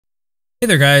Hey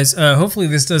there, guys. Hopefully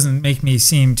this doesn't make me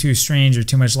seem too strange or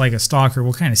too much like a stalker.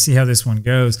 We'll kind of see how this one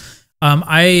goes.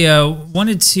 I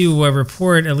wanted to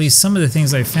report at least some of the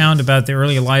things I found about the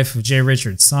early life of J.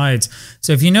 Richard Seitz.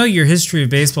 So if you know your history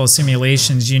of baseball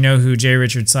simulations, you know who J.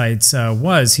 Richard Seitz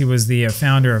was. He was the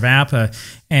founder of APBA,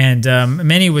 and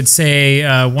many would say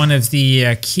one of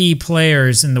the key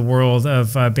players in the world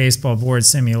of baseball board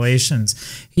simulations.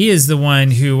 He is the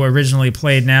one who originally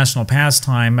played National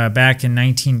Pastime back in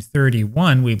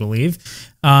 1931, we believe.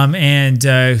 And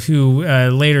who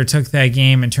later took that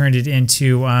game and turned it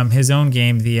into his own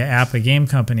game, the APBA Game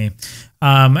Company, in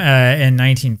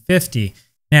 1950.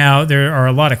 Now, there are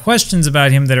a lot of questions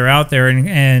about him that are out there,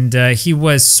 and he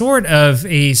was sort of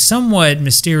a somewhat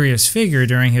mysterious figure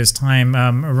during his time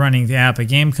running the APBA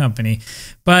Game Company.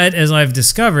 But as I've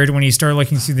discovered, when you start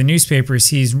looking through the newspapers,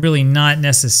 he's really not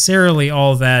necessarily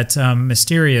all that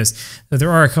mysterious. There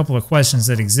are a couple of questions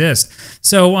that exist.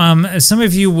 So some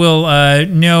of you will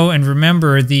know and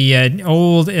remember the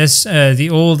old address of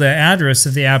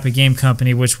the APBA Game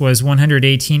Company, which was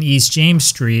 118 East James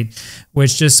Street,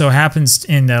 which just so happens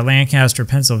in Lancaster,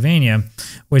 Pennsylvania,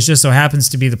 which just so happens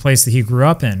to be the place that he grew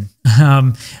up in,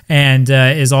 and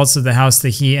is also the house that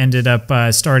he ended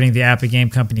up starting the APBA Game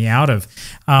Company out of.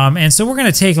 And so we're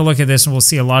going to take a look at this, and we'll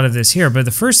see a lot of this here. But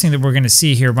the first thing that we're going to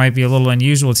see here might be a little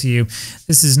unusual to you.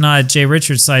 This is not J.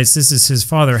 Richard Seitz. This is his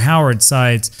father, Howard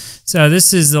Seitz. So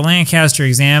this is the Lancaster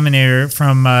Examiner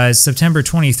from September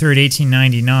 23rd,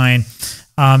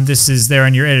 1899. This is there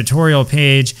on your editorial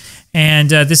page. And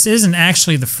this isn't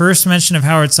actually the first mention of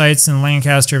Howard Seitz in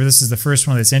Lancaster, but this is the first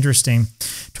one that's interesting.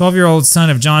 12-year-old son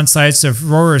of John Seitz of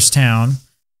Rohrerstown.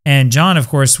 And John, of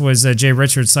course, was J.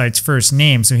 Richard Seitz's first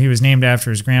name, so he was named after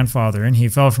his grandfather. And he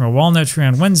fell from a walnut tree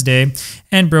on Wednesday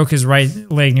and broke his right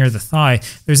leg near the thigh.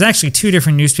 There's actually two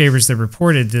different newspapers that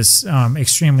reported this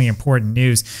extremely important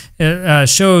news. It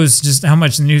shows just how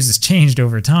much the news has changed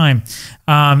over time.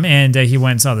 And he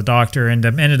went and saw the doctor and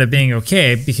ended up being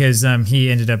okay because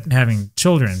he ended up having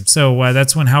children. So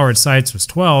that's when Howard Seitz was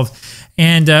 12.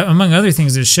 And among other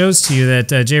things, it shows to you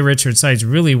that J. Richard Seitz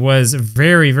really was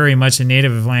very, very much a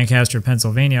native of Lancaster,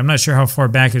 Pennsylvania. I'm not sure how far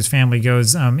back his family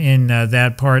goes in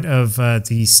that part of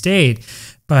the state,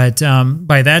 but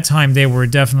by that time, they were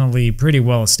definitely pretty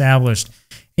well established.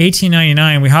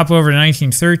 1899, we hop over to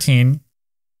 1913.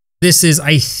 This is,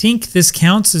 I think this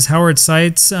counts as Howard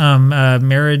Seitz'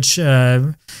 marriage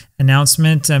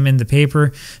announcement in the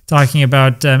paper, talking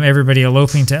about everybody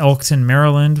eloping to Elkton,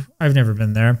 Maryland. I've never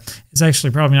been there. It's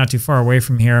actually probably not too far away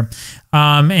from here.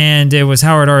 And it was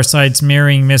Howard R. Seitz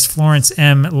marrying Miss Florence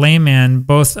M. Lehman,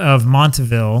 both of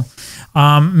Montville.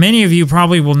 Many of you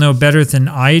probably will know better than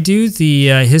I do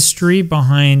the history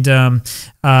behind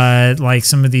like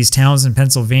some of these towns in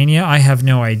Pennsylvania. I have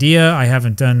no idea. I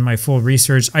haven't done my full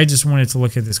research. I just wanted to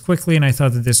look at this quickly, and I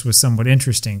thought that this was somewhat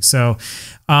interesting. So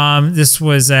this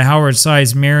was Howard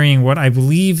Seitz marrying what I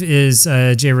believe is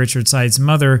J. Richard Seitz's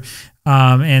mother.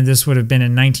 And this would have been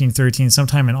in 1913,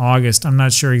 sometime in August. I'm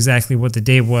not sure exactly what the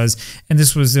date was, and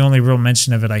this was the only real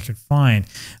mention of it I could find.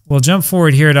 We'll jump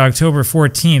forward here to October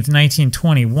 14th,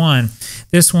 1921.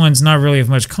 This one's not really of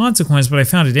much consequence, but I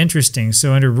found it interesting.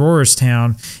 So under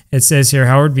Rohrerstown, it says here,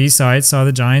 Howard B. Seitz saw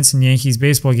the Giants and Yankees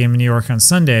baseball game in New York on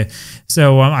Sunday.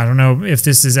 So I don't know if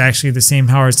this is actually the same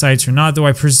Howard Seitz or not, though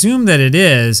I presume that it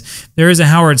is. There is a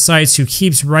Howard Seitz who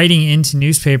keeps writing into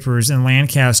newspapers in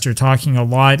Lancaster, talking a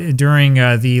lot during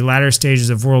the latter stages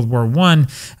of World War I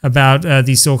about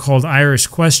the so-called Irish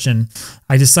question.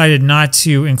 I decided not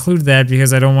to include that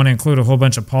because I don't want to include a whole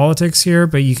bunch of politics here,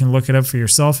 but you can look it up for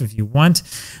yourself if you want.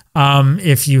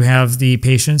 If you have the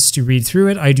patience to read through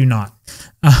it, I do not.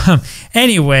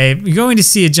 Anyway, going to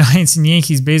see a Giants and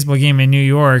Yankees baseball game in New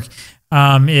York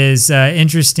is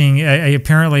interesting.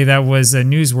 Apparently that was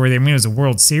newsworthy. I mean, it was a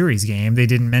World Series game. They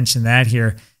didn't mention that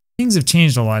here. Things have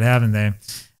changed a lot, haven't they?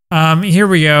 Here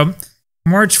we go.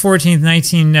 March 14th,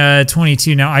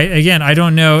 1922. Now, I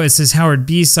don't know. It says Howard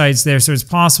B. Seitz there, so it's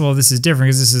possible this is different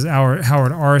because this is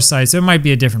Howard R. Seitz. So it might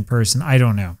be a different person. I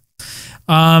don't know.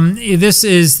 This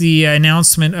is the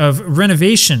announcement of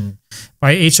renovation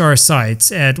by H.R.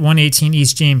 Seitz at 118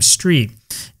 East James Street.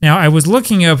 Now, I was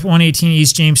looking up 118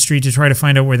 East James Street to try to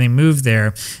find out where they moved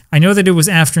there. I know that it was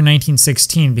after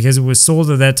 1916 because it was sold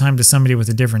at that time to somebody with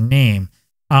a different name.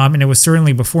 And it was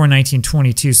certainly before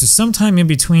 1922. So sometime in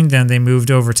between then, they moved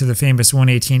over to the famous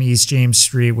 118 East James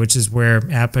Street, which is where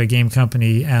APBA Game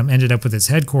Company ended up with its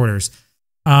headquarters.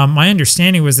 My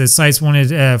understanding was that Seitz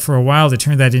wanted for a while to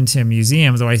turn that into a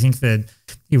museum, though I think that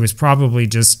he was probably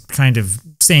just kind of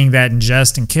saying that in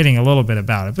jest and kidding a little bit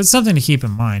about it, but something to keep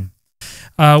in mind.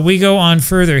 We go on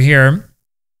further here.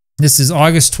 This is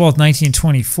August 12th,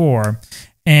 1924.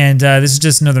 And this is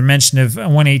just another mention of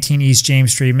 118 East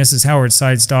James Street. Mrs. Howard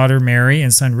Seitz' daughter, Mary,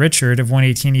 and son, Richard, of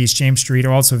 118 East James Street,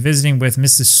 are also visiting with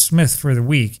Mrs. Smith for the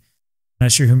week. I'm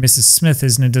not sure who Mrs. Smith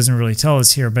is, and it doesn't really tell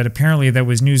us here, but apparently that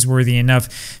was newsworthy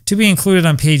enough to be included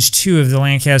on page 2 of the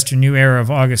Lancaster New Era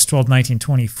of August 12,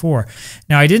 1924.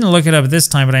 Now, I didn't look it up this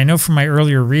time, but I know from my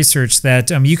earlier research that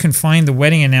you can find the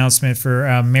wedding announcement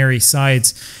for Mary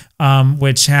Seitz,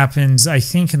 which happens, I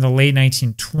think, in the late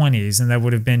 1920s, and that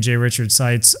would have been J. Richard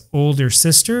Seitz' older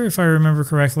sister, if I remember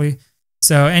correctly.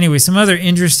 So anyway, some other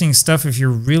interesting stuff if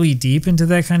you're really deep into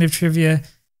that kind of trivia.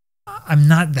 I'm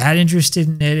not that interested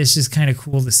in it. It's just kind of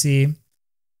cool to see.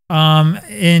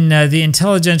 In the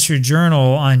Intelligencer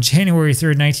Journal on January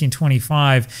 3rd,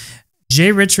 1925,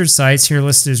 J. Richard Seitz, here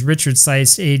listed as Richard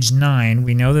Seitz, age 9.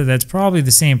 We know that that's probably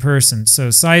the same person. So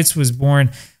Seitz was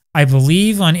born, I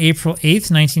believe, on April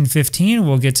 8th, 1915.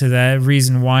 We'll get to that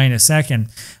reason why in a second.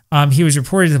 He was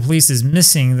reported to the police as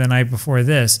missing the night before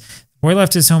this. The boy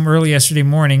left his home early yesterday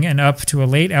morning and up to a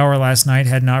late hour last night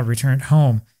had not returned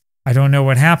home. I don't know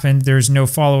what happened. There's no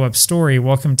follow-up story.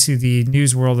 Welcome to the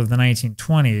news world of the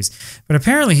 1920s. But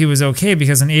apparently he was okay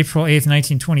because on April 8th,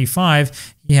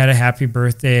 1925, he had a happy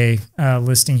birthday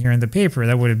listing here in the paper.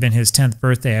 That would have been his 10th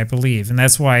birthday, I believe. And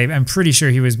that's why I'm pretty sure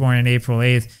he was born on April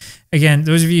 8th. Again,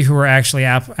 those of you who are actually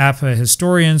APBA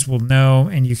historians will know,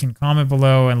 and you can comment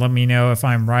below and let me know if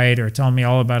I'm right or tell me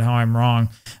all about how I'm wrong.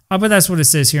 But that's what it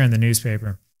says here in the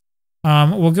newspaper.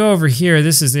 We'll go over here.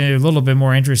 This is a little bit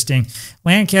more interesting.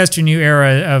 Lancaster New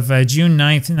Era of June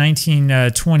 9th,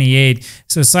 1928.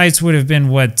 So Seitz would have been,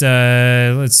 what,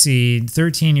 let's see,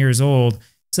 13 years old.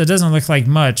 So it doesn't look like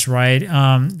much, right?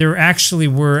 There actually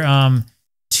were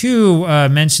two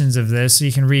mentions of this. So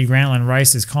you can read Grantland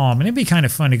Rice's column. And it'd be kind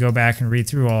of fun to go back and read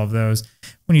through all of those.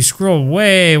 When you scroll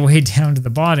way, way down to the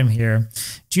bottom here,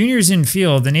 juniors in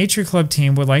field, the Nature Club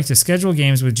team would like to schedule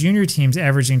games with junior teams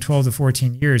averaging 12 to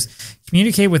 14 years.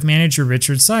 Communicate with manager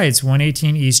Richard Seitz,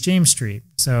 118 East James Street.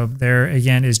 So there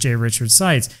again is J. Richard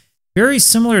Seitz. Very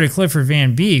similar to Clifford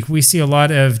Van Beek, we see a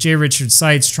lot of J. Richard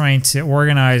Seitz trying to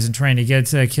organize and trying to get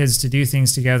kids to do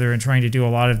things together and trying to do a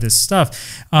lot of this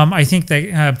stuff. I think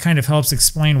that kind of helps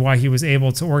explain why he was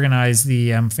able to organize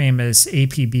the famous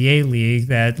APBA League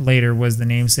that later was the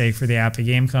namesake for the APBA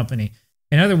Game Company.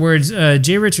 In other words,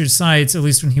 J. Richard Seitz, at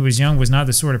least when he was young, was not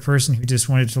the sort of person who just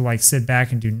wanted to like sit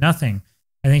back and do nothing.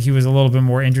 I think he was a little bit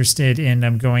more interested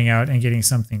in going out and getting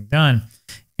something done.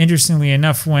 Interestingly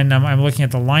enough, when I'm looking at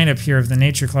the lineup here of the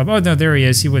Nature Club, oh no, there he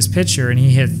is. He was pitcher and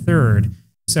he hit third.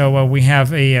 So we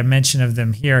have a mention of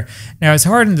them here. Now it's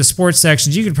hard in the sports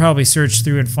sections. You could probably search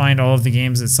through and find all of the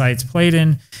games that Seitz played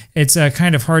in. It's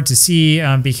kind of hard to see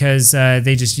because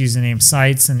they just use the name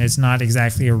Seitz and it's not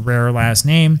exactly a rare last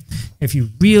name. If you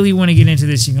really want to get into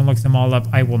this, you can look them all up.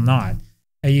 I will not.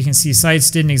 You can see Seitz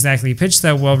didn't exactly pitch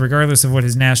that well, regardless of what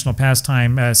his national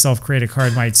pastime self-created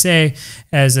card might say,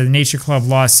 as the Nature Club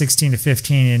lost 16 to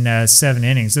 15 in 7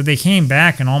 innings. So they came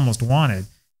back and almost won it.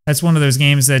 That's one of those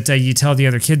games that you tell the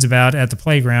other kids about at the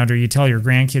playground or you tell your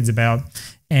grandkids about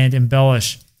and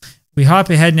embellish. We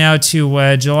hop ahead now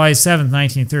to July 7th,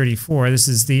 1934. This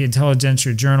is the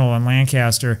Intelligencer Journal on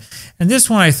Lancaster. And this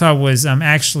one I thought was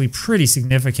actually pretty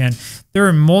significant. There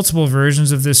are multiple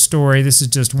versions of this story. This is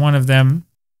just one of them.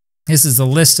 This is the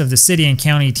list of the city and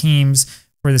county teams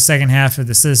for the second half of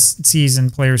the season,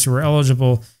 players who were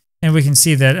eligible. And we can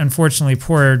see that, unfortunately,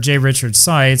 poor J. Richard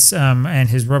Seitz and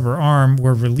his rubber arm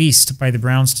were released by the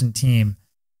Brownston team.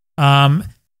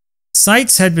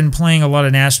 Seitz had been playing a lot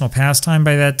of national pastime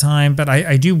by that time, but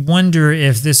I do wonder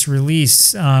if this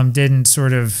release didn't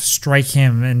sort of strike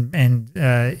him and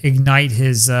ignite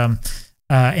his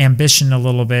ambition a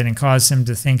little bit and cause him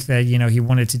to think that, you know, he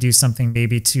wanted to do something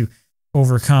maybe to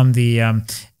overcome the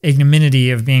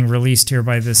ignominy of being released here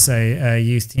by this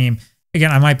youth team.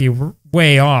 Again, I might be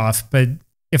way off, but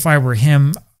if I were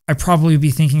him, I'd probably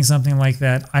be thinking something like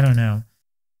that. I don't know.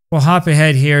 We'll hop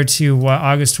ahead here to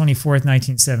August 24th,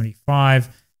 1975,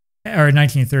 or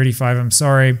 1935, I'm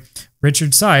sorry.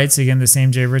 Richard Seitz, again, the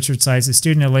same J. Richard Seitz, a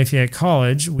student at Lafayette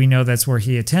College, we know that's where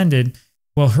he attended,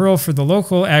 will hurl for the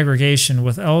local aggregation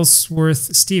with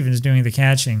Ellsworth Stevens doing the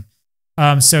catching.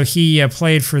 So he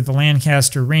played for the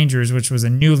Lancaster Rangers, which was a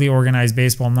newly organized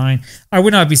baseball nine. I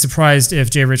would not be surprised if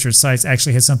J. Richard Seitz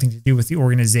actually had something to do with the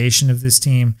organization of this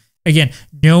team. Again,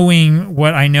 knowing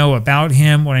what I know about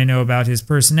him, what I know about his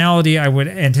personality, I would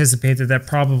anticipate that that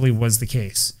probably was the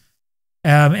case.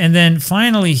 And then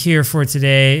finally here for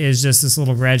today is just this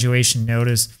little graduation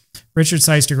notice. Richard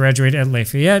Seitz to graduate at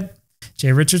Lafayette.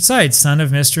 J. Richard Seitz, son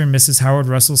of Mr. and Mrs. Howard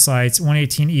Russell Seitz,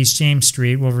 118 East James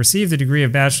Street, will receive the degree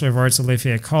of Bachelor of Arts at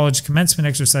Lafayette College. Commencement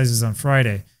exercises on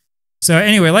Friday. So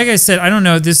anyway, like I said, I don't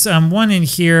know. This one in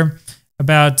here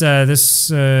about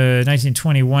this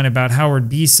 1921 about Howard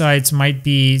B. Seitz might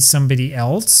be somebody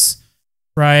else,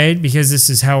 right? Because this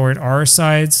is Howard R.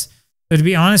 Seitz. But to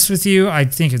be honest with you, I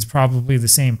think it's probably the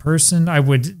same person. I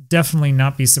would definitely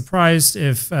not be surprised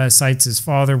if Seitz's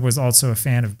father was also a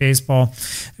fan of baseball.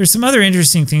 There's some other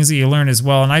interesting things that you learn as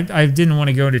well, and I didn't want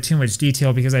to go into too much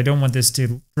detail because I don't want this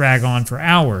to drag on for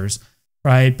hours,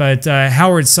 right? But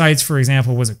Howard Seitz, for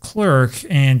example, was a clerk,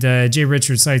 and J.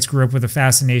 Richard Seitz grew up with a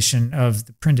fascination of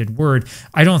the printed word.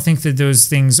 I don't think that those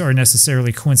things are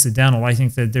necessarily coincidental. I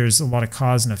think that there's a lot of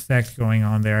cause and effect going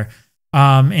on there.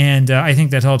 And I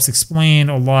think that helps explain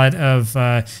a lot of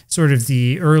sort of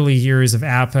the early years of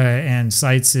APBA and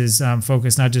Seitz's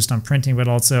focus, not just on printing, but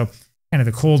also kind of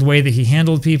the cold way that he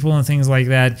handled people and things like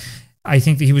that. I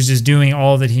think that he was just doing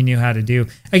all that he knew how to do.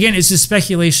 Again, it's just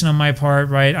speculation on my part,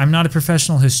 right? I'm not a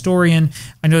professional historian.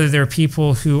 I know that there are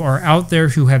people who are out there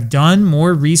who have done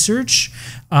more research.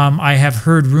 I have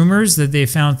heard rumors that they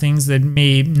found things that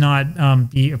may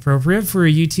not be appropriate for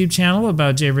a YouTube channel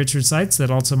about J. Richard Seitz that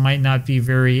also might not be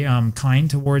very kind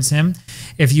towards him.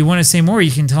 If you want to say more, you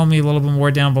can tell me a little bit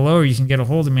more down below, or you can get a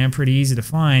hold of me. I'm pretty easy to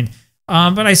find.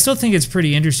 But I still think it's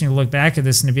pretty interesting to look back at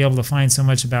this and to be able to find so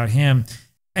much about him.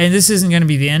 And this isn't going to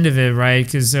be the end of it, right?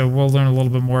 Because we'll learn a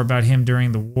little bit more about him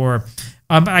during the war.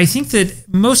 But I think that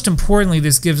most importantly,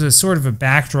 this gives us sort of a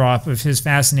backdrop of his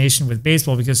fascination with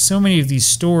baseball, because so many of these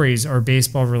stories are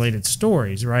baseball-related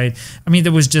stories, right? I mean,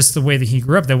 that was just the way that he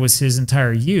grew up. That was his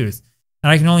entire youth.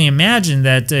 And I can only imagine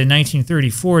that in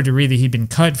 1934, to read that he'd been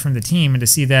cut from the team and to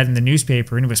see that in the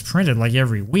newspaper, and it was printed like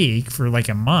every week for like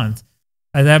a month,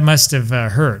 that must have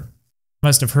hurt.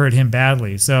 Must have hurt him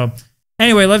badly. So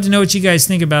anyway, I'd love to know what you guys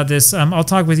think about this. I'll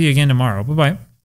talk with you again tomorrow. Bye-bye.